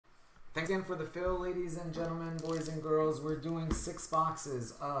Thanks again for the fill, ladies and gentlemen, boys and girls. We're doing 6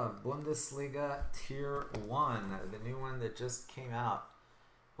 boxes of Bundesliga Tier 1, the new one that just came out.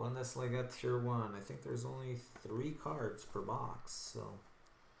 Bundesliga Tier 1. I think there's only 3 cards per box, so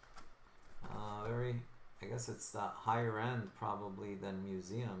I guess it's that higher end probably than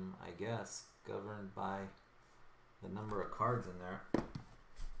Museum, I guess, governed by the number of cards in there.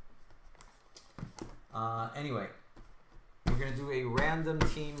 Anyway, we're going to do a random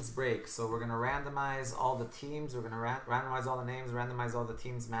teams break. So we're going to randomize all the teams. We're going to randomize all the names, randomize all the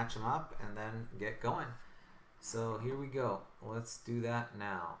teams, match them up, and then get going. So here we go. Let's do that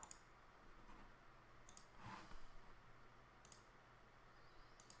now.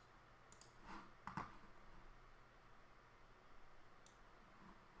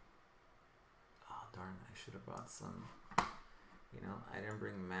 Oh, darn, I should have brought some, you know, I didn't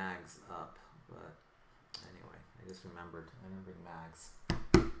bring mags up, but anyway, I just remembered I didn't bring mags.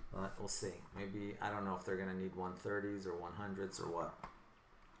 But we'll see. Maybe, I don't know if they're going to need 130s or 100s or what.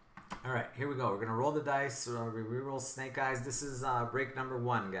 Alright, here we go. We're going to roll the dice. We re-roll snake eyes. This is break number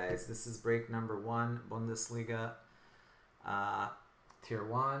 1, guys. This is break number 1, Bundesliga Tier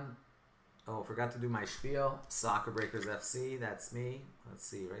 1. Oh, forgot to do my spiel. Soccer Breakers FC, that's me. Let's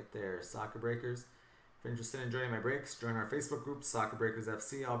see, right there, Soccer Breakers. If you're interested in joining my breaks, join our Facebook group, Soccer Breakers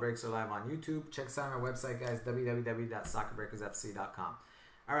FC. All breaks are live on YouTube. Check us out on our website, guys, www.soccerbreakersfc.com.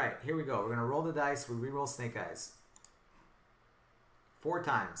 Alright, here we go. We're going to roll the dice. We re-roll snake eyes. 4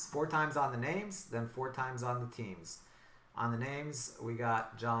 times. 4 times on the names, then 4 times on the teams. On the names, we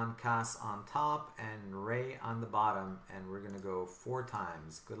got John Cass on top and Ray on the bottom, and we're going to go 4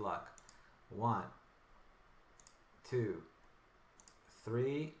 times. Good luck. 1, 2,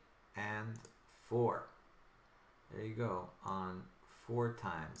 3, and 4. There you go, on 4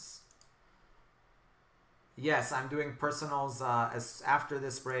 times. Yes, I'm doing personals. After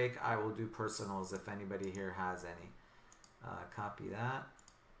this break, I will do personals if anybody here has any. Copy that.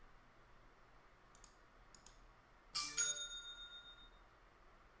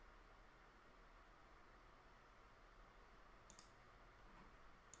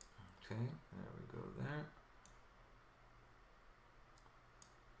 Okay, there we go there.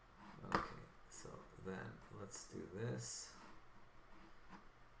 Okay, so then let's do this.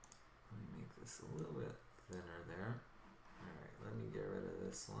 Let me make this a little bit thinner there. Alright, let me get rid of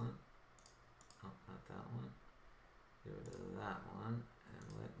this one. Oh, not that one. Get rid of that one, and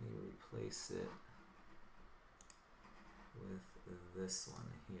let me replace it with this one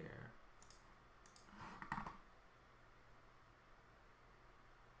here.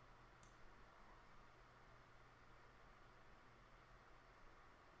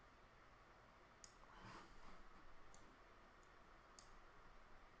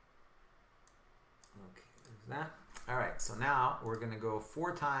 Okay, there's that. All right, so now we're going to go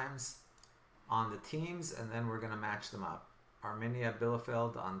 4 times on the teams, and then we're going to match them up. Arminia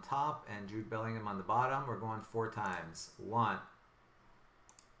Bielefeld on top and Jude Bellingham on the bottom. We're going 4 times. 1,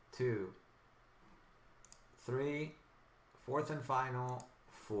 2, 3, 4th and final,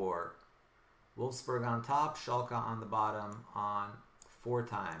 4. Wolfsburg on top, Schalke on the bottom on 4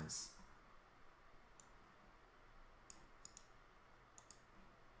 times.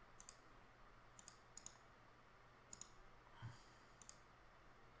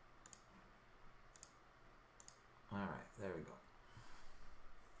 Alright, there we go.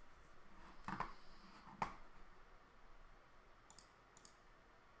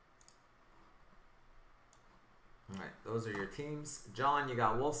 Alright, those are your teams. John, you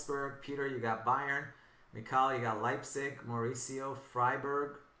got Wolfsburg. Peter, you got Bayern. Mikhail, you got Leipzig. Mauricio,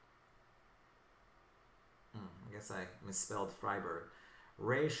 Freiburg. I guess I misspelled Freiburg.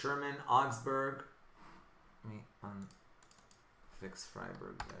 Ray, Sherman, Augsburg. Let me fix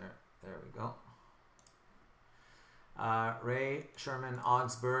Freiburg there. There we go. Ray, Sherman,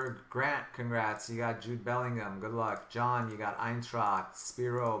 Augsburg. Grant, congrats. You got Jude Bellingham. Good luck. John, you got Eintracht.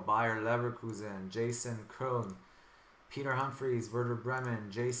 Spiro, Bayer Leverkusen. Jason, Köln. Peter Humphreys, Werder Bremen.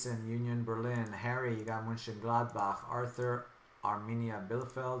 Jason, Union Berlin. Harry, you got Mönchengladbach. Arthur, Arminia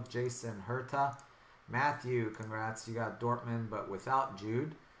Bielefeld. Jason, Hertha. Matthew, congrats. You got Dortmund, but without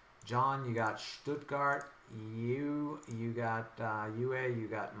Jude. John, you got Stuttgart. You got UA, you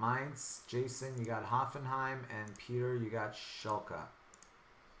got Mainz. Jason, you got Hoffenheim. And Peter, you got Schalke.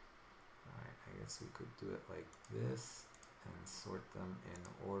 Alright, I guess we could do it like this and sort them in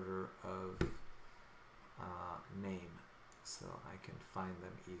order of name, so I can find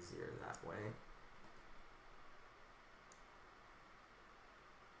them easier that way.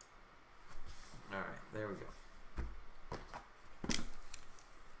 Alright, there we go.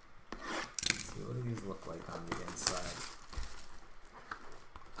 Let's see, what do these look like on the inside?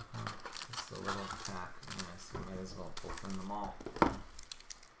 little pack. Nice. We might as well open them all.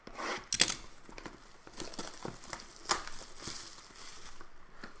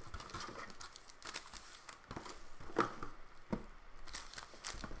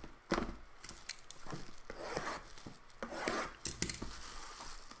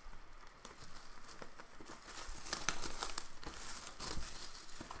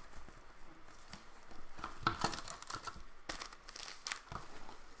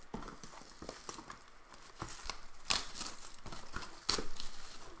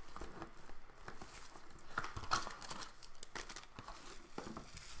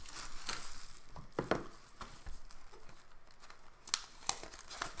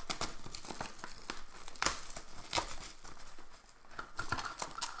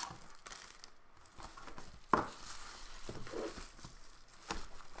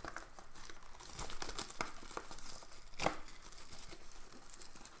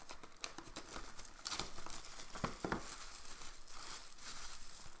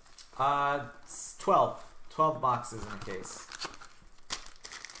 It's 12. 12 boxes in a case.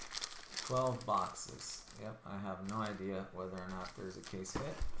 12 boxes. Yep, I have no idea whether or not there's a case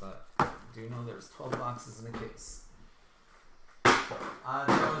hit, but I do know there's 12 boxes in a case. There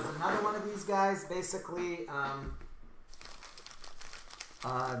was another one of these guys, basically,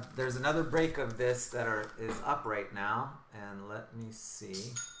 there's another break of this that is up right now, and let me see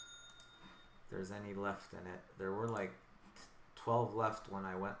if there's any left in it. There were like 12 left when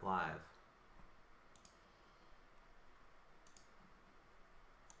I went live.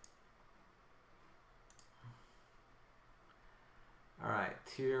 Alright,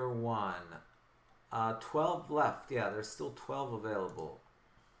 tier 1. 12 left. Yeah, there's still 12 available.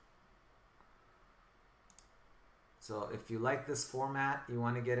 So if you like this format, you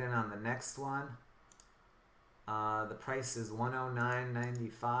want to get in on the next one. The price is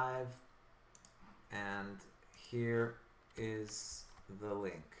 $109.95, and here is the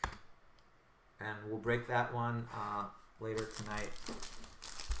link, and we'll break that one later tonight.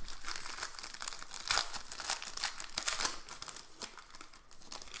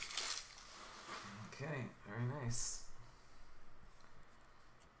 Okay, very nice.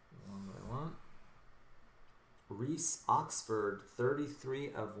 One by one. Reese Oxford,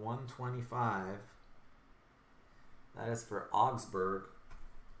 33 of 125. That is for Augsburg.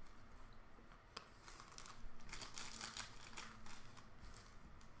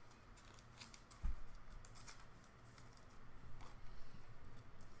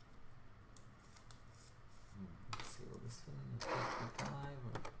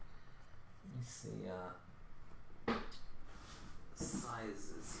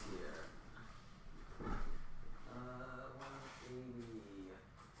 Sizes here. 180.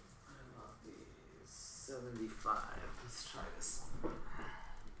 What about these? 75. Let's try this one.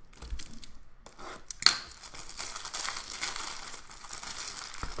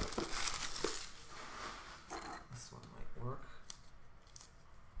 This one might work.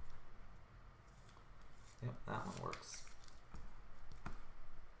 Yep, that one works.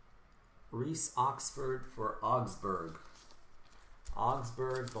 Reese Oxford for Augsburg.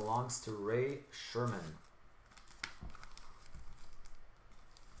 Augsburg belongs to Ray Sherman.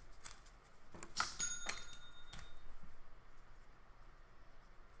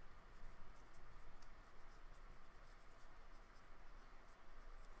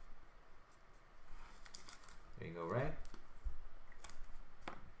 There you go, Ray.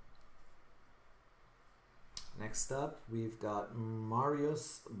 Next up, we've got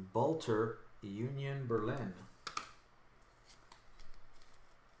Marius Balter, Union Berlin.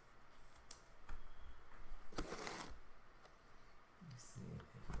 Let's see if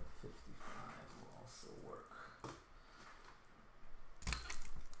the 55 will also work.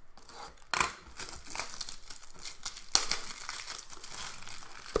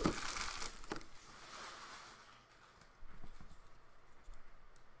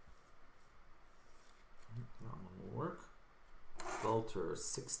 That one will work. Balter,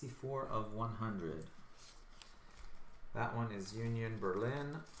 64 of 100. That one is Union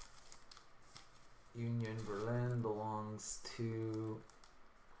Berlin. Union Berlin belongs to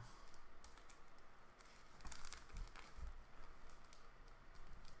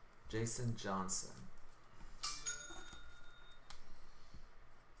Jason Johnson.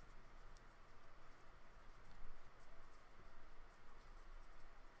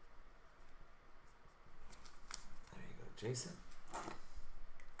 There you go, Jason.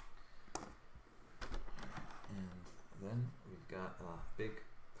 And then we've got a big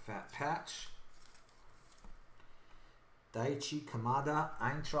fat patch. Daichi Kamada,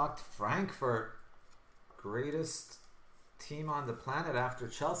 Eintracht Frankfurt. Greatest team on the planet after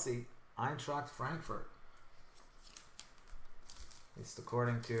Chelsea. Eintracht Frankfurt. At least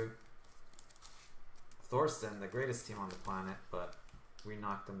according to Thorsten, the greatest team on the planet, but we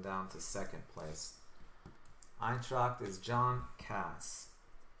knocked them down to second place. Eintracht is John Cass.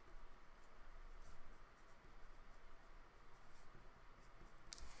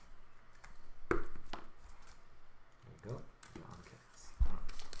 There you go, John Cass. All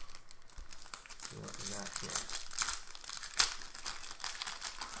right. See what we got here.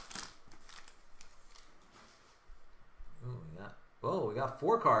 Oh, we got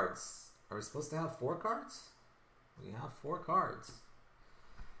 4 cards. Are we supposed to have 4 cards? We have 4 cards.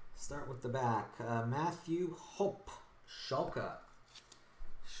 Start with the back. Matthew Hope, Schalke.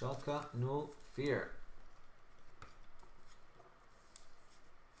 Schalke 04.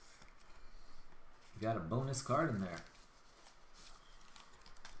 You got a bonus card in there.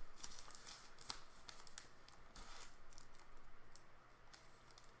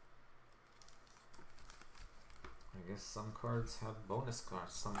 I guess some cards have bonus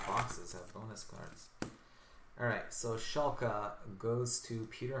cards. Some boxes have bonus cards. Alright, so Schalke goes to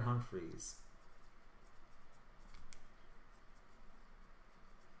Peter Humphreys.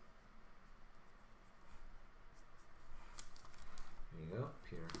 There you go,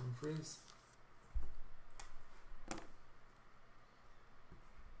 Peter Humphreys.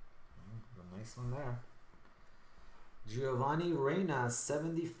 A nice one there. Giovanni Reina,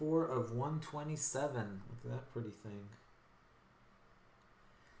 74 of 127. Look at that pretty thing.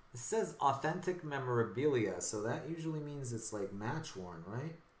 It says authentic memorabilia, so that usually means it's like match worn,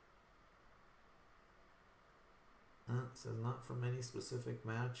 right? It says not from any specific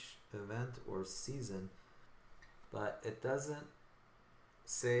match, event, or season, but it doesn't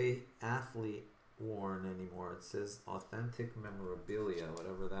say athlete worn anymore. It says authentic memorabilia,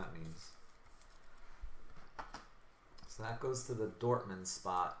 whatever that means. So that goes to the Dortmund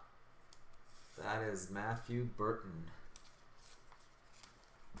spot. That is Matthew Burton.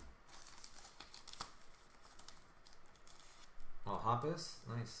 Oh, Hoppus?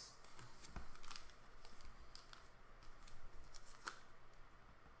 Nice.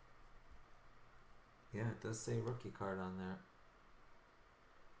 Yeah, it does say rookie card on there.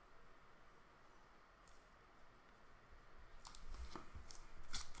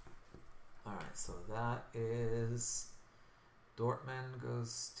 Alright, so that is Dortmund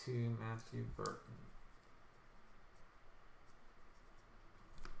goes to Matthew Burton.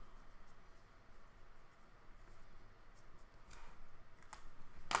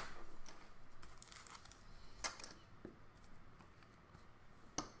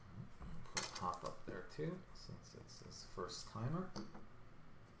 Put Hop up there too, since it's his first timer.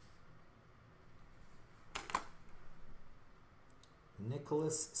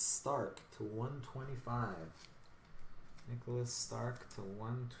 Nicholas Stark to 125. Nicholas Stark to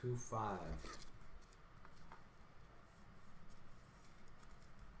 125.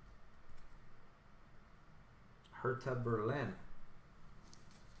 Hertha Berlin.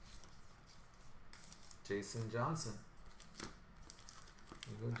 Jason Johnson.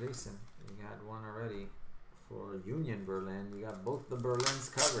 There you go, Jason. You had one already for Union Berlin. You got both the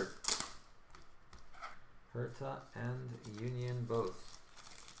Berlins covered. Hertha and Union both.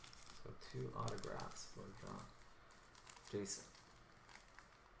 So 2 autographs for John. Jason.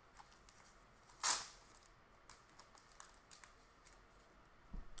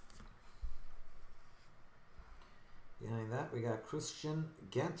 Behind that, we got Christian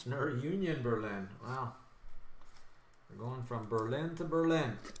Gentner, Union Berlin. Wow. We're going from Berlin to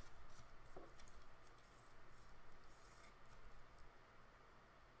Berlin.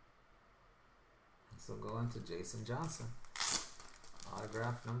 So go into Jason Johnson.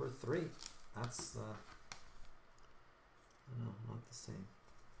 Autograph number 3. That's no, not the same.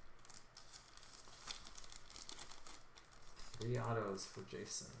 3 autos for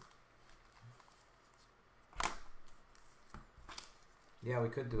Jason. Yeah, we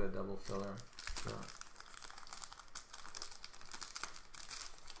could do a double filler. Sure.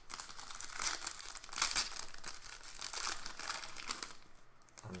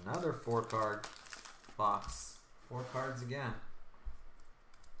 Another 4-card box. 4 cards again.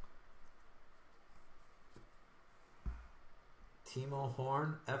 Timo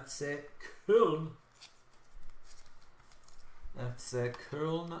Horn, FC Köln. FC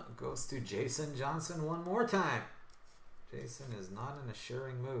Köln goes to Jason Johnson one more time. Jason is not in a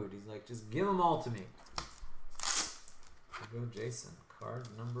sharing mood. He's like, just give them all to me. There you go, Jason. Card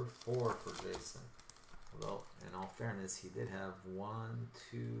number 4 for Jason. Well, in all fairness, he did have 1,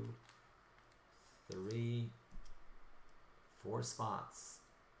 2, 3, 4 spots.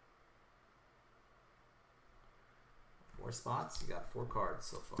 4 spots, you got 4 cards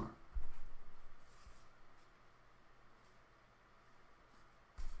so far.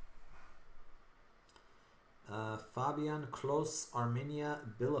 Fabian Klos, Arminia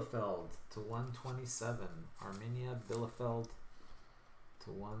Bielefeld to 127. Arminia Bielefeld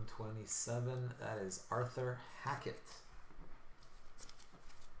to 127. That is Arthur Hackett.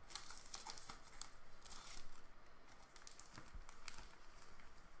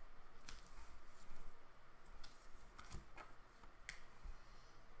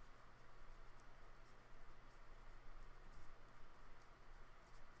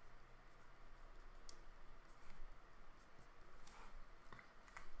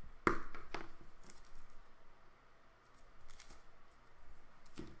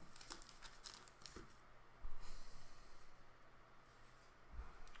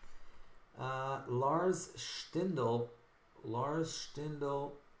 Lars Stindl,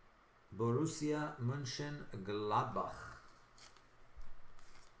 Borussia Mönchengladbach.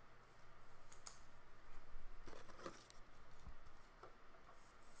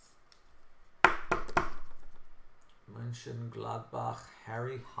 Mönchengladbach,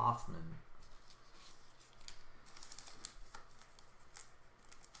 Harry Hoffman.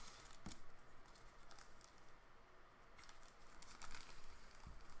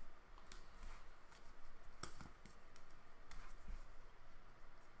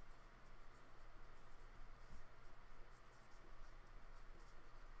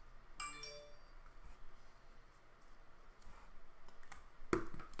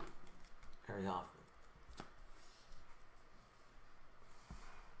 Harry Hoffman.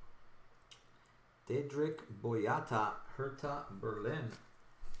 Dedrick Boyata, Hertha Berlin.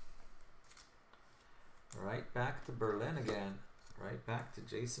 Right back to Berlin again. Right back to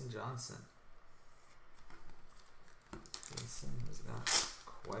Jason Johnson. Jason has got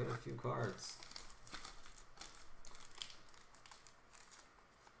quite a few cards.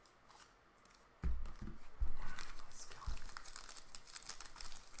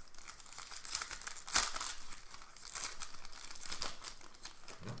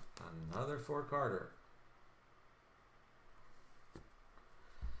 Another four-carder.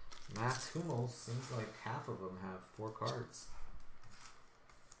 Mats Hummels, seems like half of them have 4 cards.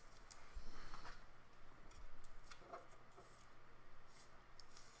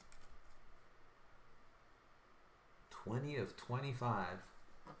 /25.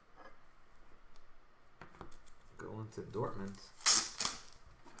 Going to Dortmund.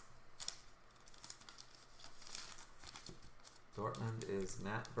 Dortmund is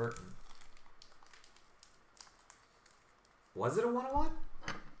Matt Burton. Was it a 101? Are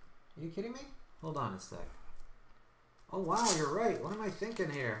you kidding me? Hold on a sec. Oh wow, you're right. What am I thinking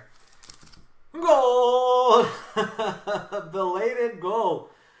here? Goal! Belated goal.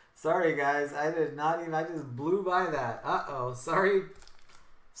 Sorry guys, I did not even, I just blew by that. Uh-oh, sorry.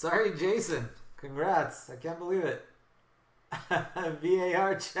 Sorry Jason. Congrats, I can't believe it.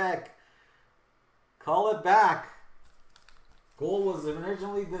 VAR check. Call it back. Goal was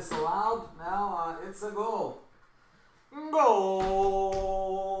originally disallowed. Now it's a goal.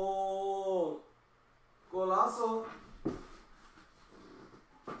 Goal! Golazo.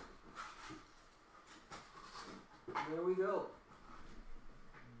 There we go.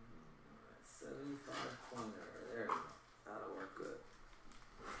 75 pointer. There we go. That'll work good.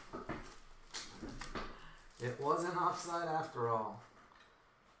 It wasn't offside after all.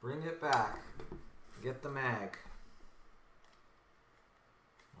 Bring it back. Get the mag.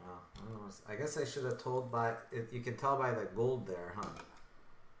 Wow. I guess I should have told by it. You can tell by the gold there, huh?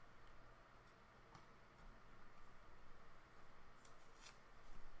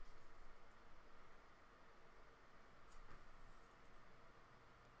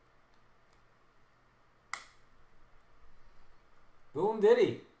 Boom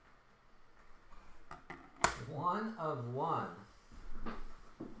diddy. 1 of 1.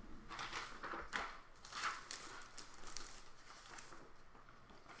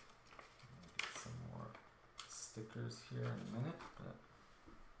 Get some more stickers here in a minute, but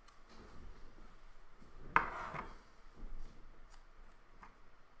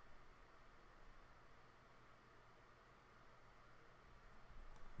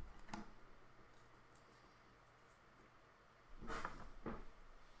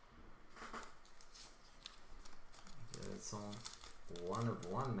some 1 of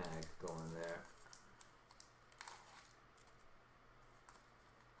 1 mag going there.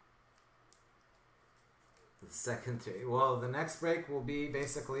 The second trade. Well, the next break will be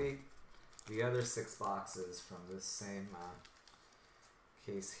basically the other 6 boxes from this same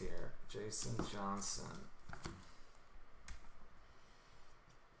case here. Jason Johnson.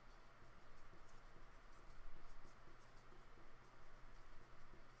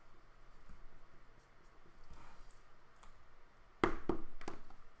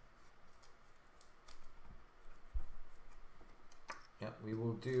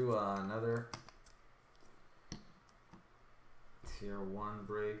 do another Tier 1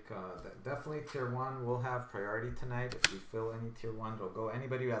 break. Definitely Tier 1 will have priority tonight. If you fill any Tier 1, it'll go.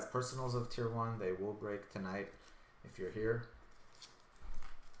 Anybody who has personals of Tier 1, they will break tonight if you're here.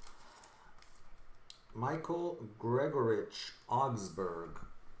 Michael Gregorich, Augsburg.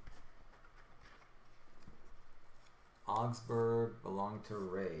 Augsburg belonged to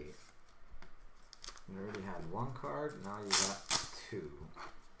Ray. You already had one card, now you got two.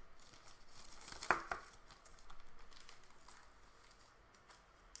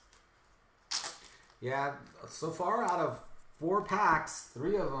 Yeah, so far out of 4 packs,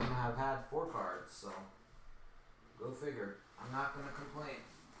 3 of them have had 4 cards, so go figure. I'm not going to complain.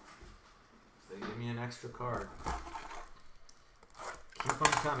 They give me an extra card. Keep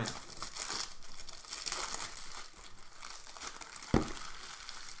them coming.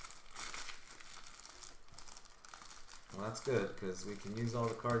 Well, that's good because we can use all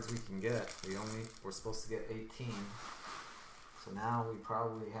the cards we can get. We're supposed to get 18. So now we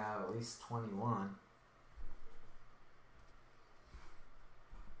probably have at least 21.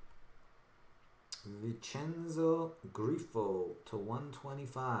 Vincenzo Grifo to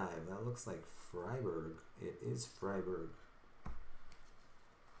 125. That looks like Freiburg. It is Freiburg.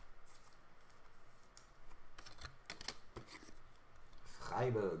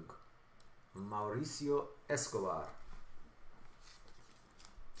 Freiburg. Mauricio Escobar.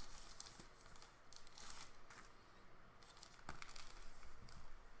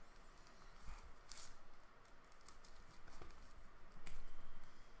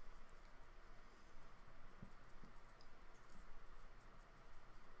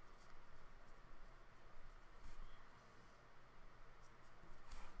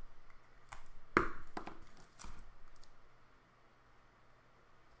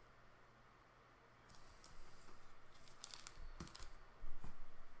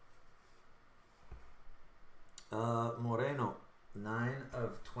 Moreno, 9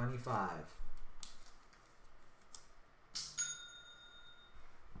 of 25.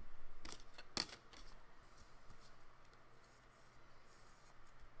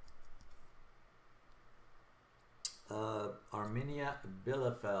 Arminia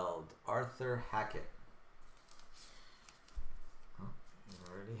Bielefeld, Arthur Hackett. Oh, you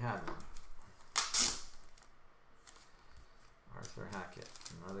already had one. Arthur Hackett,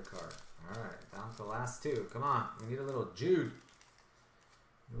 another card. Alright, down to the last 2. Come on, we need a little Jude.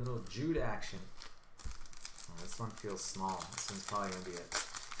 A little Jude action. Oh, this one feels small. This one's probably going to be a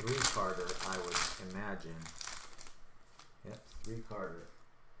 3-carder, I would imagine. Yep, 3-carder.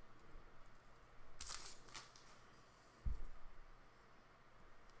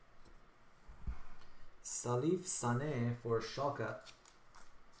 Salif Sané for Schalke.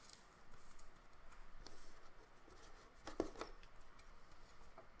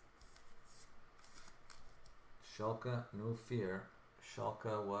 Schalke, no fear.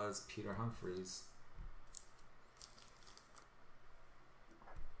 Schalke was Peter Humphreys.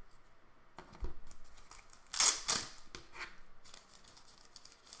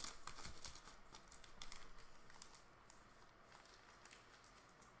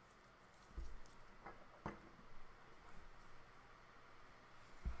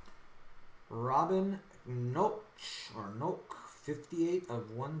 Robin Noch, 58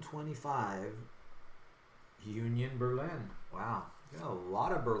 of 125. Union Berlin. Wow. You got a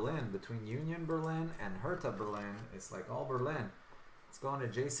lot of Berlin between Union Berlin and Hertha Berlin. It's like all Berlin. Let's go on to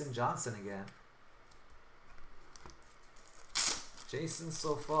Jason Johnson again. Jason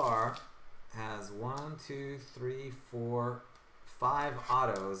so far has 1, 2, 3, 4, 5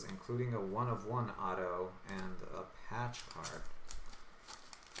 autos, including a 1-of-1 auto and a patch card.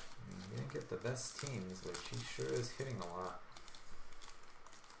 He didn't get the best teams, but he sure is hitting a lot.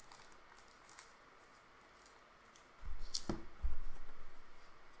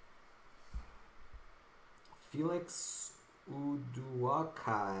 Felix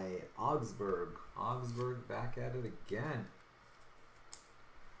Uduakai, Augsburg. Augsburg back at it again.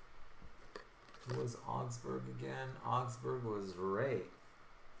 Who was Augsburg again? Augsburg was Ray.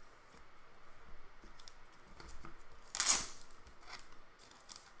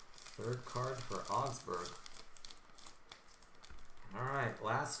 Third card for Augsburg. Alright,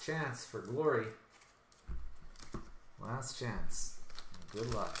 last chance for glory. Last chance.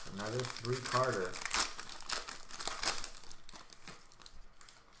 Good luck. Another 3-carder.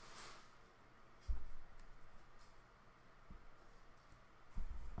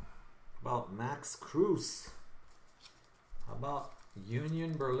 About Max Cruz? How about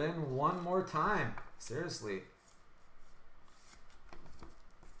Union Berlin one more time? Seriously.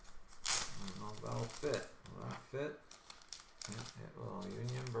 I don't know if that'll fit. Will that fit? Yeah, it will.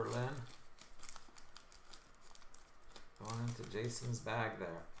 Union Berlin. Going into Jason's bag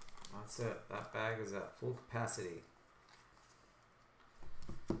there. That's it. That bag is at full capacity.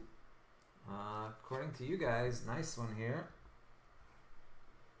 According to you guys, nice one here.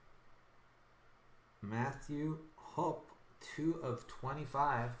 Matthew Hope, 2 of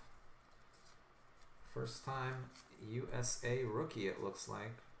 25. First time USA rookie, it looks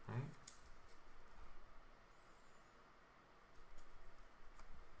like, right?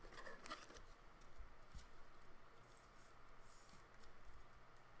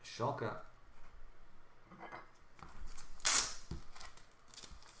 Schalke.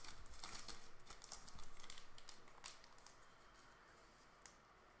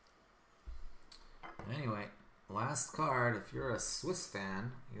 Anyway, last card. If you're a Swiss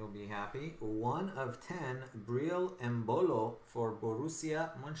fan, you'll be happy. 1 of 10, Briel Embolo for Borussia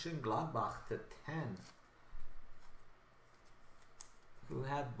Mönchengladbach to 10. Who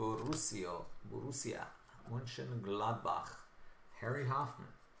had Borussia Mönchengladbach? Harry Hoffman.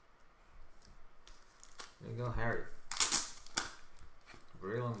 There you go, Harry.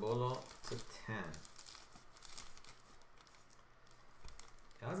 Briel Embolo to 10.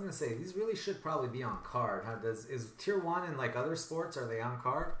 I was gonna say these really should probably be on card. Is tier 1 in like other sports, are they on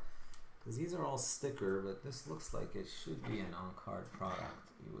card? Because these are all sticker, but this looks like it should be an on card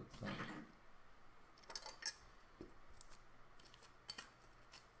product, you would think.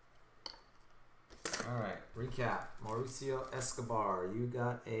 Alright, recap. Mauricio Escobar, you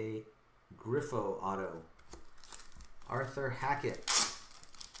got a Griffo auto. Arthur Hackett,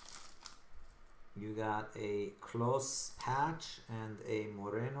 you got a Klose patch and a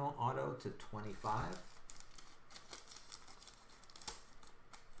Moreno auto to 25.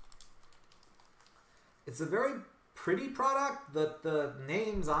 It's a very pretty product. The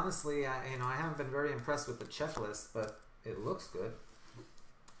names, honestly, I haven't been very impressed with the checklist, but it looks good.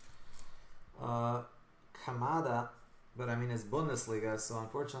 Kamada, but I mean it's Bundesliga, so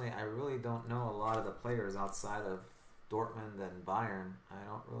unfortunately I really don't know a lot of the players outside of Dortmund and Bayern. I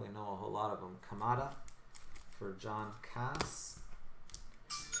don't really know a whole lot of them. Kamada for John Cass.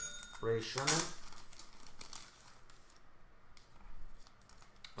 Ray Sherman.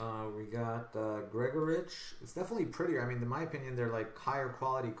 We got Gregorich. It's definitely prettier. I mean, in my opinion, they're like higher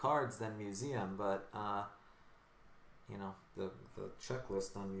quality cards than Museum, but you know, the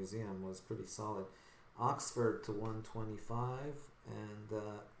checklist on Museum was pretty solid. Oxford to 125 and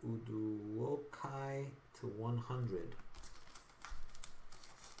Uduokai to 100.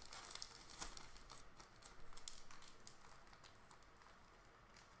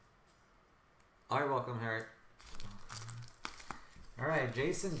 All right, welcome, Harry. All right,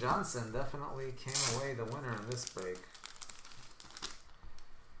 Jason Johnson definitely came away the winner in this break.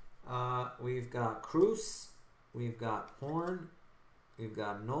 We've got Cruz, we've got Horn, we've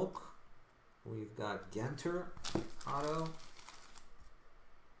got Nook, we've got Genter auto,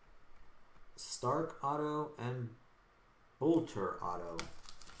 Stark auto, and Bolter auto.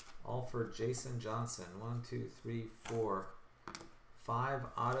 All for Jason Johnson. 1, 2, 3, 4. 5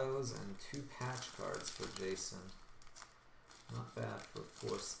 autos and 2 patch cards for Jason. Not bad for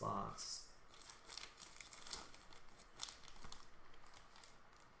 4 spots.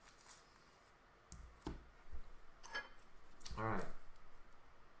 All right.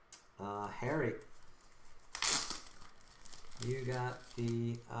 Harry, you got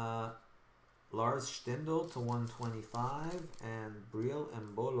the Lars Stindl to 125 and Briel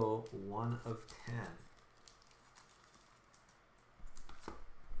Embolo 1 of 10.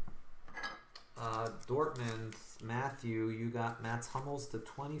 Dortmund, Matthew, you got Mats Hummels to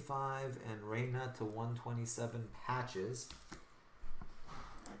 25 and Reina to 127 patches.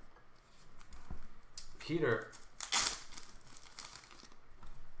 Peter,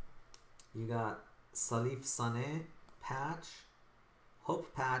 you got Salif Sané patch,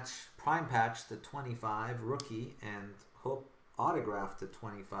 Hope patch, prime patch to 25 rookie, and Hope autograph to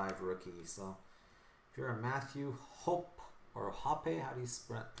 25 rookie. So if you're a Matthew Hope or Hoppe, how do you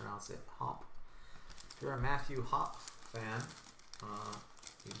pronounce it? Hop. If you're a Matthew Hop fan,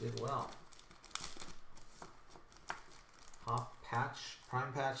 you did well. Hop patch,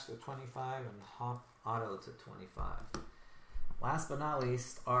 prime patch to 25, and Hop auto to 25. Last but not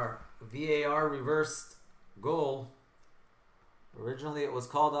least, our VAR reversed goal. Originally it was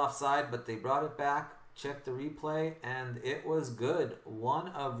called offside, but they brought it back. Check the replay, and it was good. 1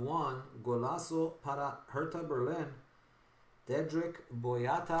 of 1. Golazo para Hertha Berlin. Dedrick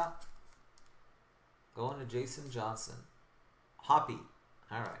Boyata. Going to Jason Johnson. Hoppy.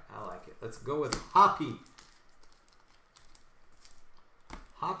 All right, I like it. Let's go with Hoppy.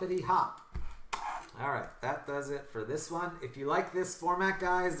 Hoppity hop. Alright, that does it for this one. If you like this format,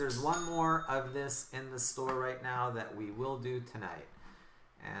 guys, there's one more of this in the store right now that we will do tonight.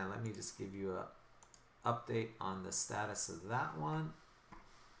 And let me just give you an update on the status of that one.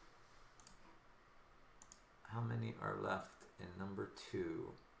 How many are left in number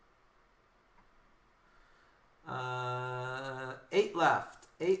 2? 8 left.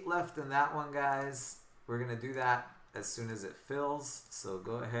 8 left in that one, guys. We're going to do that as soon as it fills. So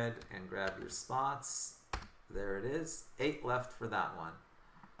go ahead and grab your spots. There it is. 8 left for that one.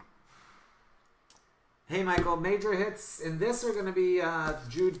 Hey, Michael, major hits in this are going to be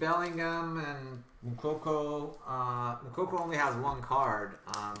Jude Bellingham and Mukoko. Mukoko only has 1 card.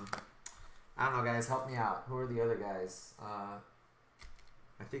 I don't know, guys. Help me out. Who are the other guys?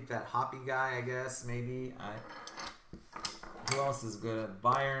 I think that Hoppy guy, I guess, maybe. Who else is good?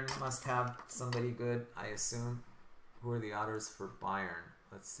 Bayern must have somebody good, I assume. Who are the others for Bayern?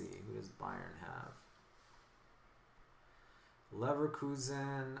 Let's see. Who does Bayern have?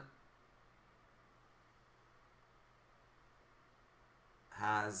 Leverkusen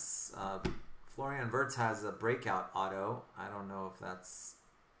has... Florian Wirtz has a breakout auto. I don't know if that's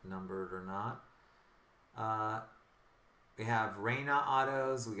numbered or not. We have Reina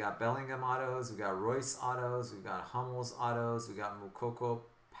autos, we got Bellingham autos, we got Royce autos, we got Hummels autos, we got Mukoko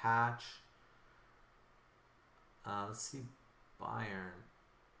patch. Let's see, Bayern.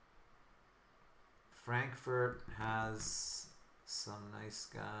 Frankfurt has some nice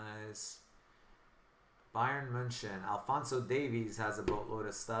guys. Bayern München. Alphonso Davies has a boatload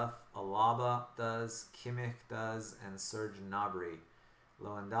of stuff. Alaba does, Kimmich does, and Serge Gnabry.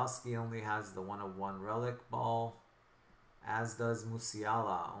 Lewandowski only has the 1/1 relic ball, as does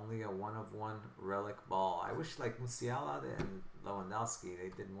Musiala, only a 1/1 relic ball. I wish like Musiala and Lewandowski, they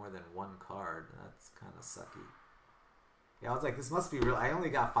did more than 1 card. That's kind of sucky. Yeah, I was like, this must be real. I only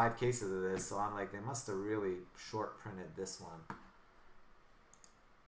got 5 cases of this, so I'm like, they must have really short printed this one.